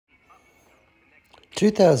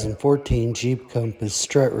2014 Jeep Compass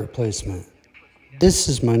strut replacement. This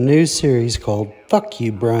is my new series called Fuck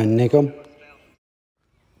You, Brian Niccum.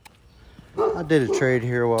 I did a trade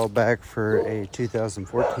here a while back for a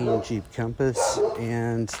 2014 Jeep Compass,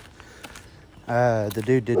 and the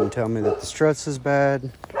dude didn't tell me that the struts is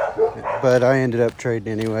bad, but I ended up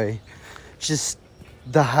trading anyway. Just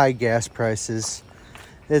the high gas prices.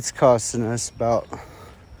 It's costing us about,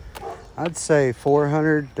 I'd say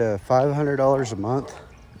 $400 to $500 a month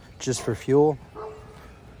just for fuel.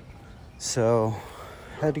 So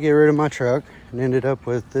I had to get rid of my truck and ended up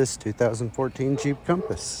with this 2014 Jeep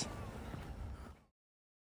Compass.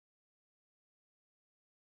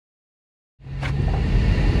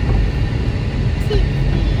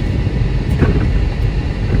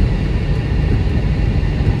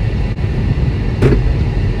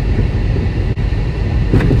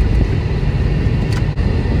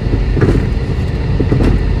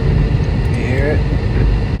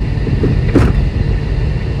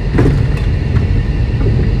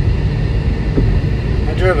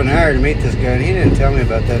 I drove an hour to meet this guy, and he didn't tell me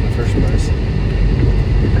about that in the first place.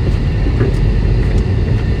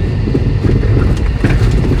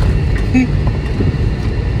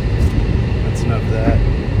 That's enough of that.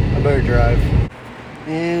 I better drive.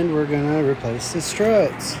 And we're gonna replace the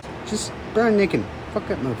struts. Just Brian Niccum. Fuck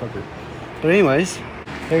that motherfucker. But anyways,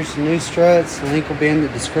 there's the new struts. The link will be in the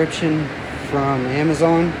description from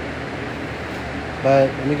Amazon.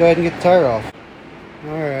 But let me go ahead and get the tire off.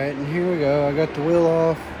 Alright, and here we go. I got the wheel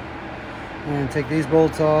off. I'm going to take these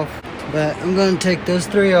bolts off. But I'm going to take those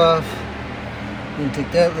three off. I'm going to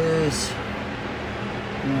take that loose.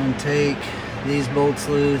 I'm going to take these bolts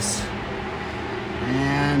loose.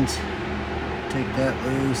 And take that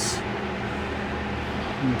loose.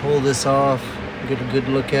 And pull this off. Get a good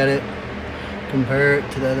look at it. Compare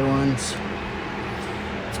it to the other ones.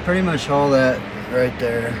 It's pretty much all that right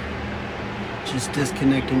there. Just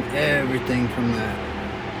disconnecting everything from that.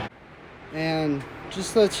 And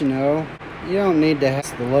just to let you know, you don't need to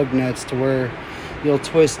have the lug nuts to where you'll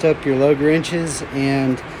twist up your lug wrenches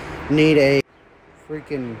and need a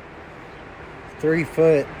freaking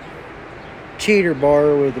 3-foot cheater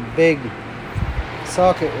bar with a big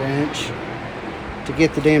socket wrench to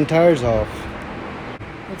get the damn tires off.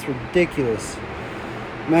 That's ridiculous.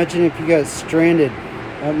 Imagine if you got stranded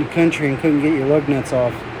out in the country and couldn't get your lug nuts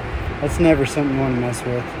off. That's never something you want to mess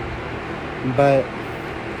with. But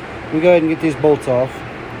we go ahead and get these bolts off.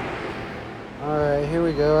 Alright, here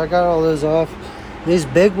we go. I got all those off. These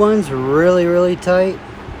big ones are really, really tight.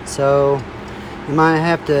 So you might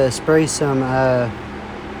have to spray some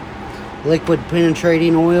liquid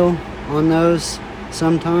penetrating oil on those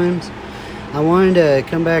sometimes. I wanted to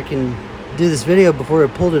come back and do this video before I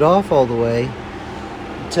pulled it off all the way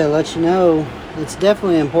to let you know it's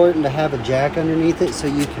definitely important to have a jack underneath it so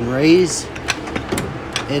you can raise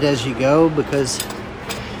it as you go, because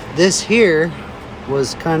this here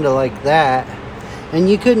was kind of like that and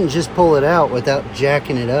you couldn't just pull it out without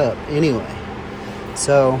jacking it up anyway.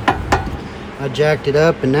 So I jacked it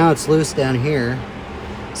up and now it's loose down here.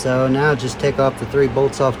 So now just take off the 3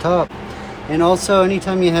 bolts off top. And also,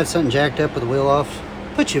 anytime you have something jacked up with the wheel off,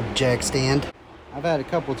 put your jack stand. I've had a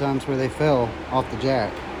couple times where they fell off the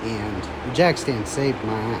jack and the jack stand saved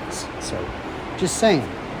my ass. So just saying,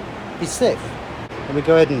 be safe. Let me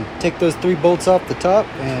go ahead and take those 3 bolts off the top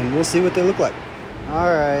and we'll see what they look like.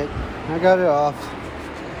 Alright, I got it off.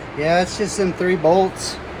 Yeah, it's just them 3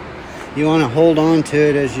 bolts. You want to hold on to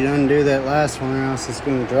it as you undo that last one or else it's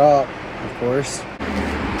going to drop, of course.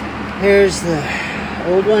 Here's the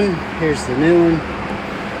old one, here's the new one.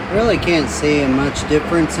 Really can't see much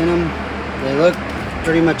difference in them. They look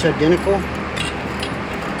pretty much identical.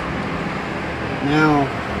 Now,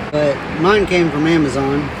 but mine came from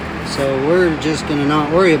Amazon. So we're just gonna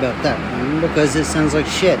not worry about that one because it sounds like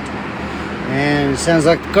shit. And it sounds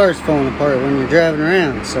like the car's falling apart when you're driving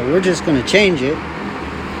around. So we're just gonna change it.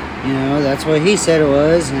 You know, that's what he said it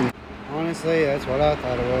was. And honestly, that's what I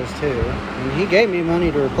thought it was too. And he gave me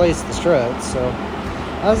money to replace the struts. So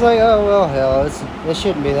I was like, oh, well, hell, it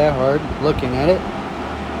shouldn't be that hard looking at it.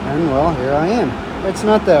 And well, here I am. It's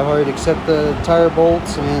not that hard except the tire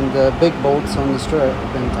bolts and the big bolts on the strut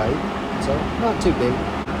have been tight. So not too big.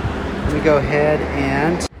 Let me go ahead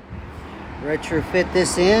and retrofit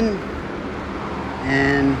this in,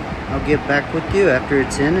 and I'll get back with you after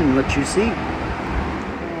it's in and let you see.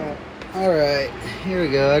 Alright, here we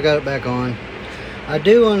go. I got it back on. I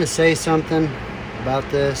do want to say something about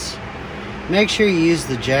this. Make sure you use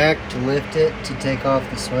the jack to lift it to take off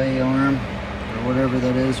the sway arm or whatever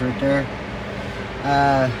that is right there.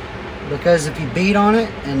 Because if you beat on it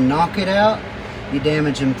and knock it out, you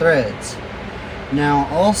damage them threads. Now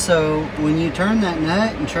also, when you turn that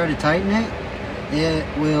nut and try to tighten it,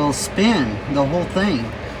 it will spin the whole thing.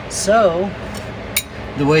 So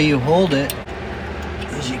the way you hold it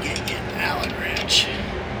is you get an Allen wrench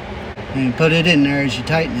and you put it in there as you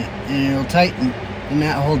tighten it, and it'll tighten, and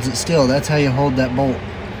that holds it still. That's how you hold that bolt.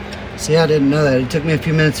 See, I didn't know that. It took me a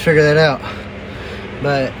few minutes to figure that out,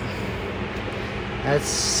 but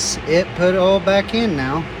that's it. Put it all back in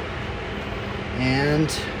now, and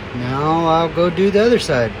now I'll go do the other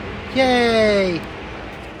side. Yay!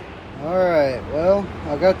 Alright, well,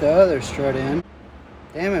 I got the other strut in.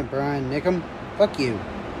 Damn it, Brian Niccum. Fuck you.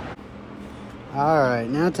 Alright,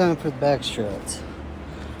 now time for the back struts.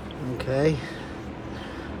 Okay.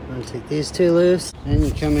 I'm going to take these two loose. Then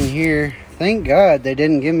you come in here. Thank God they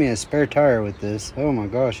didn't give me a spare tire with this. Oh my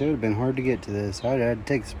gosh, it would have been hard to get to this. I'd had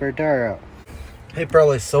to take the spare tire out. They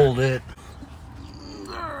probably sold it.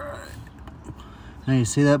 Alright. Now you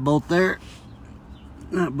see that bolt there?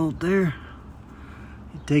 That bolt there?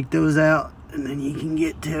 You take those out and then you can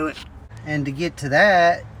get to it. And to get to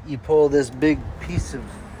that, you pull this big piece of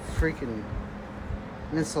freaking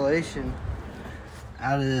insulation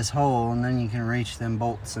out of this hole, and then you can reach them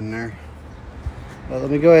bolts in there. Well, let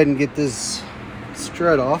me go ahead and get this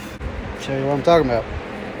strut off. Show you what I'm talking about.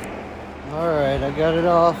 Alright, I got it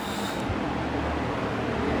off.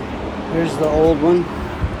 Here's the old one.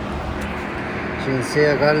 As you can see,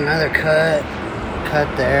 I got another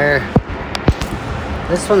cut there.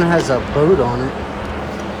 This one has a boot on it,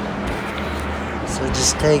 so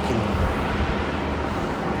just taking.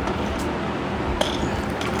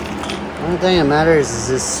 One thing that matters is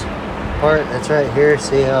this part that's right here.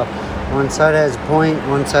 See how one side has a point,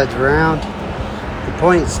 one side's round. The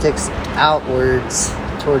point sticks outwards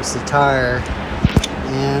towards the tire,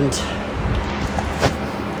 and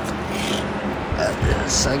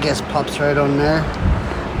this, I guess, pops right on there.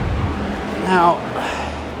 Now,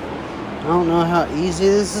 I don't know how easy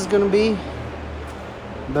this is going to be,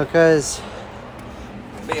 because,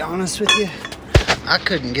 to be honest with you, I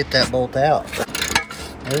couldn't get that bolt out.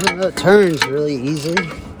 It turns really easily.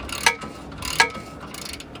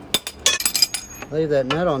 Leave that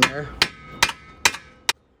nut on there.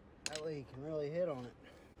 That way you can really hit on it.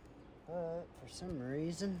 But for some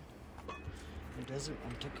reason, it doesn't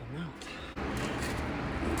want to come out.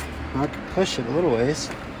 I can push it a little ways.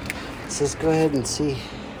 So let's go ahead and see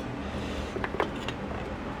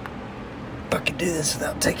if I can do this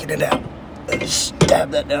without taking it out. I'll just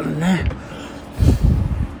stab that down in there.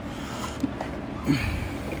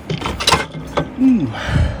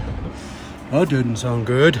 That didn't sound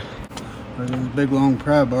good. There's a big long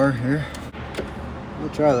pry bar here. I'll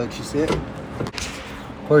try to let you see it.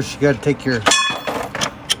 Of course, you got to take your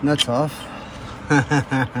nuts off.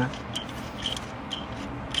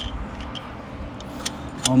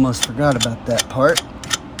 Almost forgot about that part.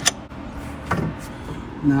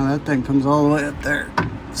 Now that thing comes all the way up there.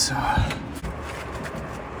 So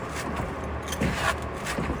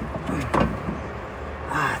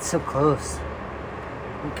it's so close.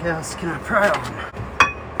 What else can I pry on?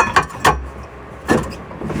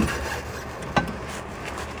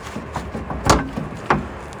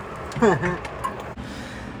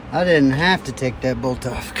 I didn't have to take that bolt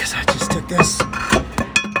off because I just took this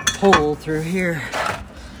hole through here.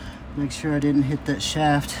 Make sure I didn't hit that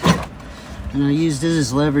shaft. And I used it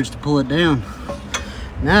as leverage to pull it down.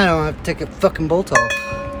 Now I don't have to take a fucking bolt off.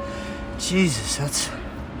 Jesus,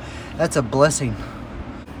 that's a blessing.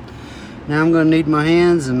 Now I'm going to need my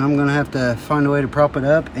hands, and I'm going to have to find a way to prop it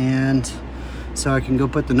up, and so I can go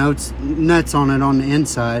put the nuts on it on the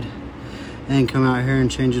inside and come out here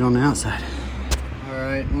and change it on the outside.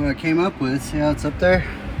 Alright, what I came up with, see how it's up there?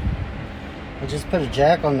 I just put a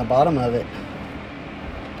jack on the bottom of it.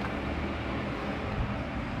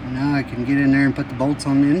 And now I can get in there and put the bolts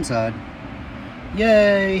on the inside.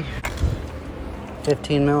 Yay!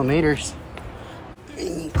 15 millimeters.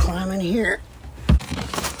 And you climb in here.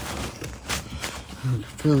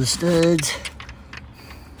 Feel the studs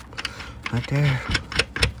right there.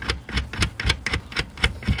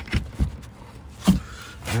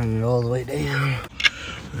 Run it all the way down.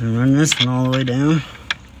 And run this one all the way down.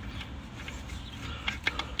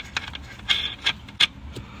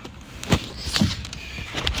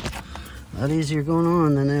 A lot easier going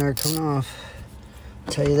on than they are coming off.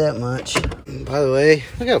 I'll tell you that much. By the way,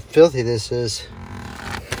 look how filthy this is.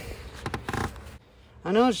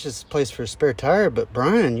 I know it's just a place for a spare tire, but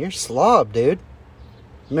Brian, you're slob, dude.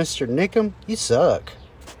 Mr. Niccum, you suck.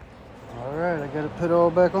 Alright, I gotta put it all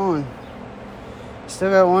back on. Still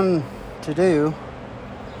got one to do,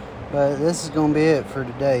 but this is gonna be it for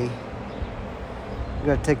today. We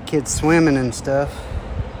gotta take kids swimming and stuff.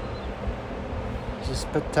 just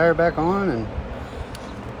put the tire back on and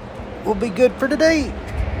we'll be good for today.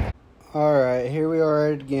 Alright, here we are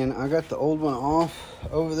again. I got the old one off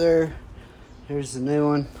over there. Here's the new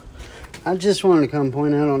one. I just wanted to come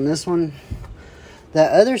point out on this one.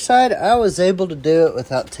 That other side, I was able to do it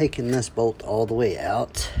without taking this bolt all the way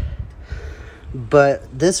out.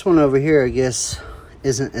 But this one over here, I guess,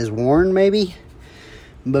 isn't as worn maybe.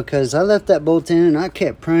 Because I left that bolt in and I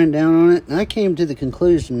kept prying down on it. And I came to the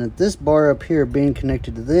conclusion that this bar up here being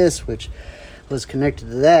connected to this, which was connected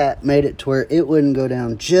to that, made it to where it wouldn't go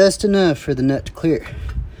down just enough for the nut to clear.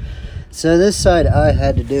 So this side I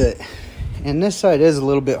had to do it. And this side is a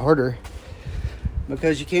little bit harder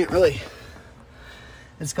because you can't really,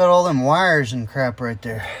 it's got all them wires and crap right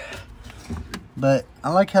there. But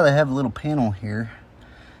I like how they have a little panel here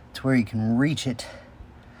to where you can reach it.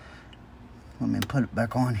 Let me put it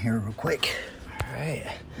back on here real quick. All right,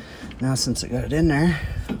 now since I got it in there,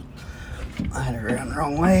 I had it around the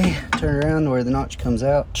wrong way. Turn it around to where the notch comes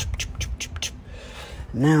out.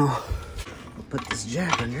 Now, I'll put this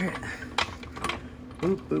jack under it.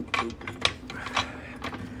 Boop, boop, boop.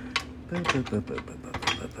 Boop, boop, boop, boop, boop,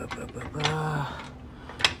 boop, boop, boop, boop, boop.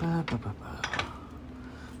 Boop, boop, boop, boop.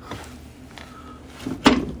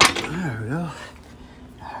 There we go.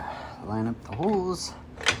 Line up the holes.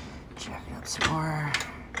 Jack it up some more.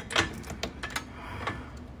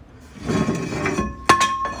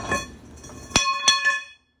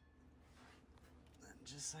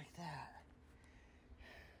 Just like that.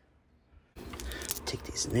 Take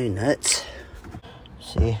these new nuts.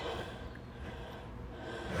 See?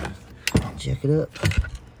 Jack it up.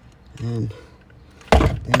 And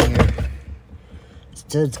then your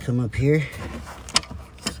studs come up here.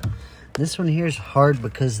 This one here is hard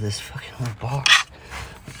because of this fucking little box.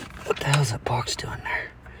 What the hell is that box doing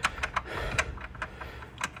there?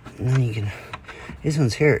 And then you can, these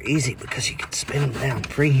ones here are easy because you can spin them down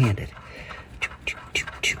free-handed.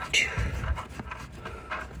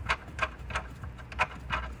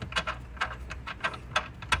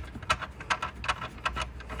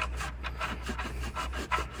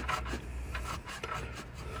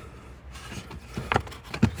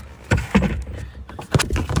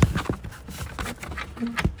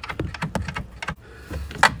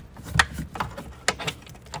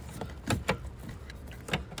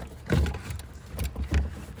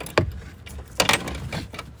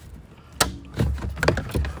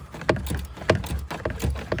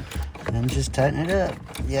 And just tighten it up.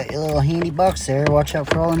 You got your little handy box there. Watch out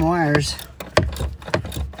for all them wires.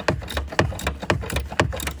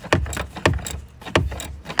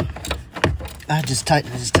 I just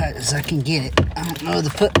tighten it as tight as I can get it. I don't know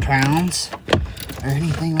the foot pounds or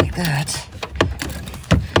anything like that.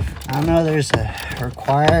 I know there's a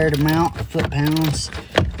required amount of foot pounds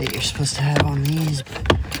that you're supposed to have on these,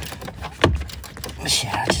 but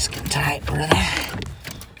yeah, just get tight, brother.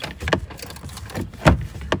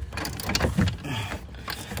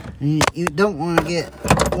 You don't want to get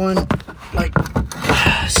one like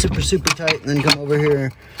super tight and then come over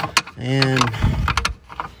here and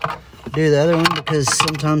do the other one because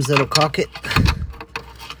sometimes that'll cock it.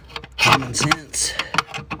 Common sense.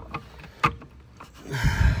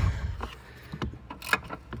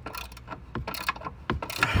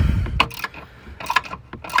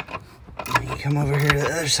 Then you come over here to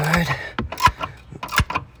the other side.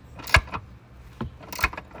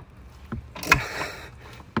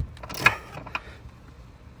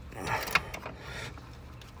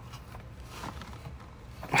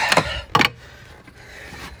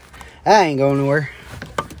 I ain't going nowhere.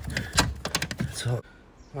 So,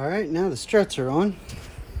 alright, now the struts are on.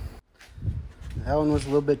 That one was a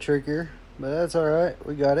little bit trickier, but that's alright.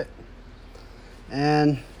 We got it.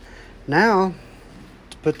 And now,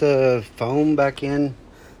 to put the foam back in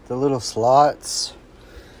the little slots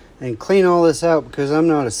and clean all this out because I'm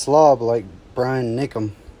not a slob like Brian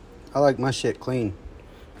Niccum. I like my shit clean.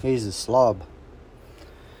 He's a slob.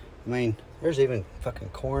 I mean, there's even fucking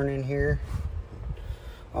corn in here.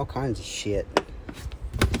 All kinds of shit.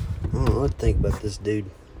 I don't know what to think about this dude.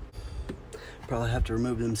 Probably have to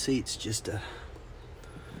remove them seats just to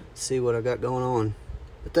see what I got going on.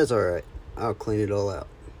 But that's alright. I'll clean it all out.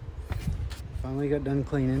 Finally got done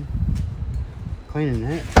cleaning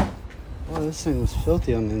it. Oh, this thing was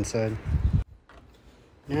filthy on the inside.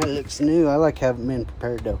 Now it looks new. I like having men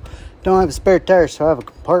prepared though. Don't have a spare tire, so I have a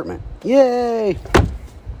compartment. Yay!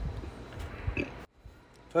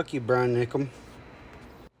 Fuck you, Brian Niccum.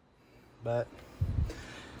 But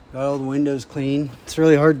got all the windows clean. It's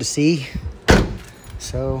really hard to see,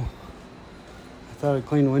 so I thought I'd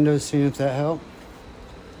clean the windows, see if that helped.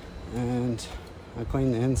 And I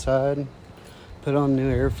cleaned the inside, put on a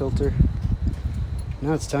new air filter,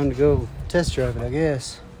 Now it's time to go test drive it, I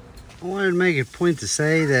guess. I wanted to make a point to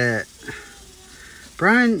say that,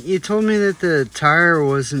 Brian, you told me that the tire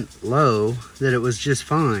wasn't low, that it was just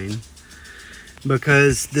fine,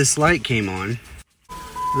 because this light came on.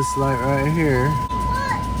 This light right here. Look,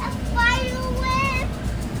 a spider web.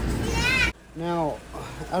 Yeah. Now,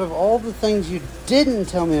 out of all the things you didn't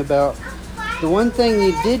tell me about, the one thing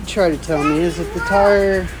you did try to tell me is that the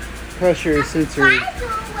tire pressure sensor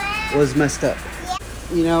was messed up.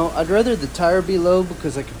 You know, I'd rather the tire be low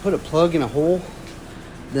because I could put a plug in a hole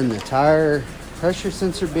than the tire pressure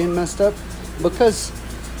sensor being messed up, because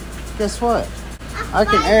guess what? I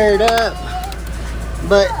can air it up,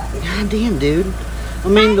 but goddamn, dude. I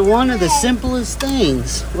mean, one of the simplest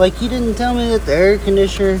things, like you didn't tell me that the air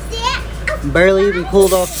conditioner barely even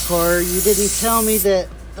cooled off the car. You didn't tell me that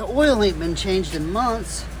the oil ain't been changed in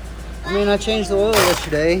months. I mean, I changed the oil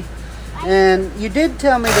yesterday. And you did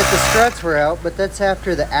tell me that the struts were out, but that's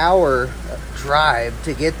after the hour drive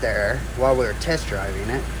to get there while we were test driving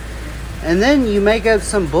it. And then you make up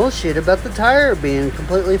some bullshit about the tire being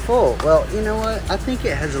completely full. Well, you know what? I think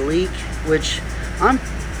it has a leak, which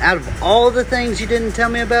out of all the things you didn't tell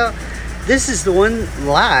me about, this is the one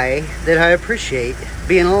lie that I appreciate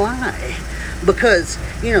being a lie. Because,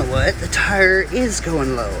 you know what? The tire is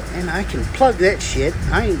going low, and I can plug that shit.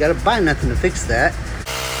 I ain't got to buy nothing to fix that.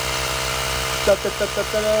 Tear this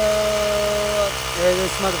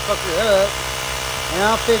motherfucker up, and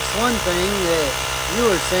I'll fix one thing that you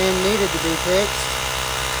were saying needed to be fixed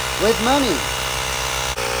with money.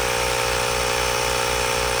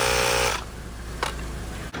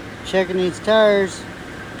 Checking these tires.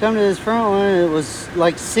 Come to this front one, it was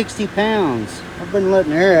like 60 pounds. I've been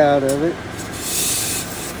letting air out of it.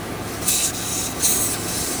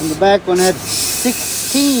 And the back one had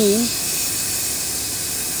 16.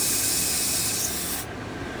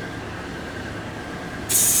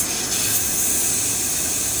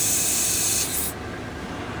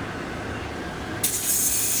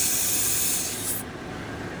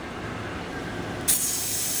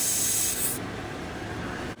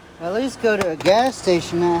 At least go to a gas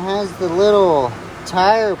station that has the little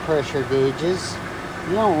tire pressure gauges.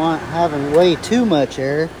 You don't want having way too much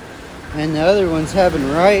air and the other one's having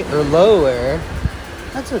right or low air.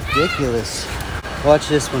 That's ridiculous. Watch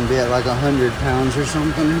this one be at like 100 pounds or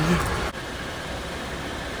something.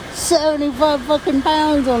 75 fucking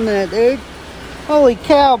pounds on that, dude. Holy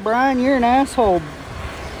cow, Brian, you're an asshole.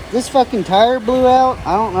 This fucking tire blew out.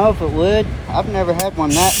 I don't know if it would. I've never had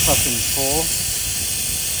one that fucking full.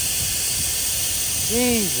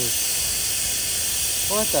 Jesus.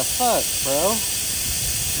 What the fuck, bro?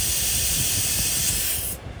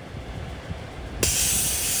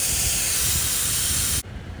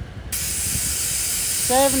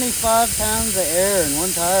 $75 pounds of air in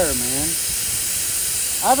one tire, man.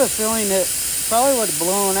 I have a feeling it probably would have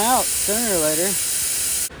blown out sooner or later.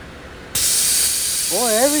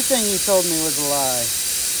 Boy, everything you told me was a lie.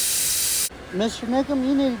 Mr. Niccum,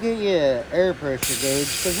 you need to get you an air pressure gauge,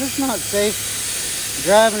 because it's not safe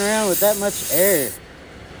driving around with that much air.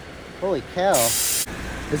 Holy cow.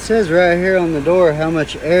 It says right here on the door how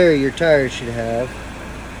much air your tire should have.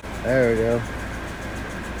 There we go.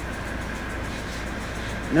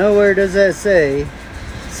 Nowhere does that say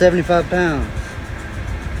 75 pounds.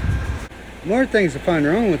 The more things I find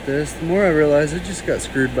wrong with this, the more I realize I just got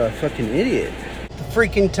screwed by a fucking idiot. The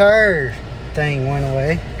freaking tire thing went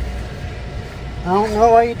away. I don't know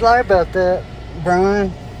why you'd lie about that,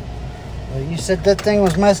 Brian. Well, you said that thing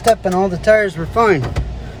was messed up and all the tires were fine.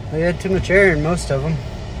 They had too much air in most of them.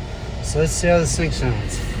 So let's see how this thing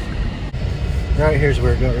sounds. Right here's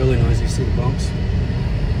where it got really noisy. See the bumps?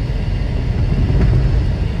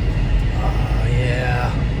 Oh,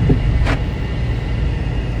 yeah.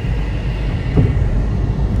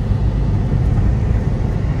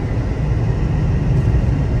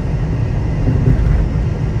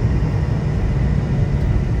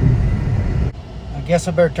 I guess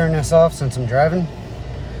I better turn this off since I'm driving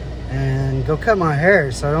and go cut my hair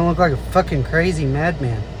so I don't look like a fucking crazy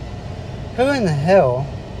madman. Who in the hell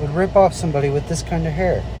would rip off somebody with this kind of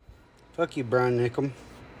hair? Fuck you, Brian Niccum.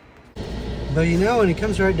 But you know, when it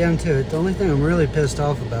comes right down to it, the only thing I'm really pissed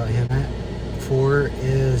off about him for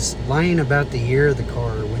is lying about the year of the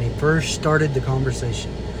car when he first started the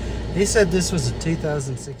conversation. He said this was a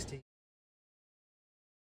 2016.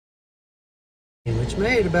 Which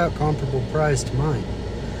made about comparable price to mine.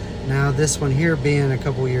 Now this one here being a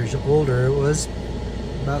couple years older, it was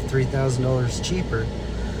about $3,000 cheaper.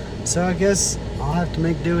 So I guess I'll have to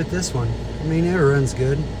make do with this one. I mean, it runs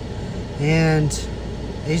good. And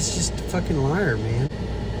he's just a fucking liar, man.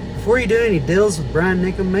 Before you do any deals with Brian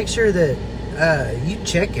Niccum, make sure that you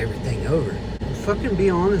check everything over. Fucking be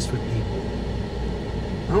honest with people.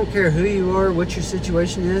 I don't care who you are, what your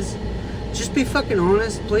situation is. Just be fucking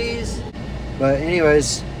honest, please. But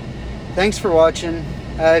anyways, thanks for watching.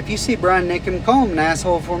 If you see Brian Niccum, call him an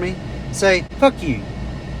asshole for me. Say, fuck you,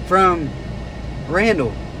 from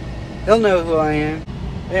Randall. He'll know who I am.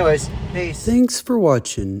 Anyways, peace. Thanks for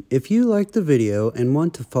watching. If you liked the video and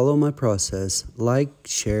want to follow my process, like,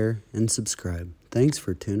 share, and subscribe. Thanks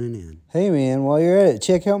for tuning in. Hey man, while you're at it,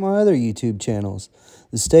 check out my other YouTube channels.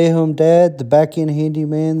 The Stay Home Dad, the Backend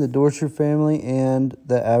Handyman, the Dorcher Family, and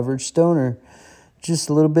the Average Stoner. Just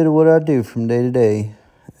a little bit of what I do from day to day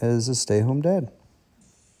as a stay-home dad.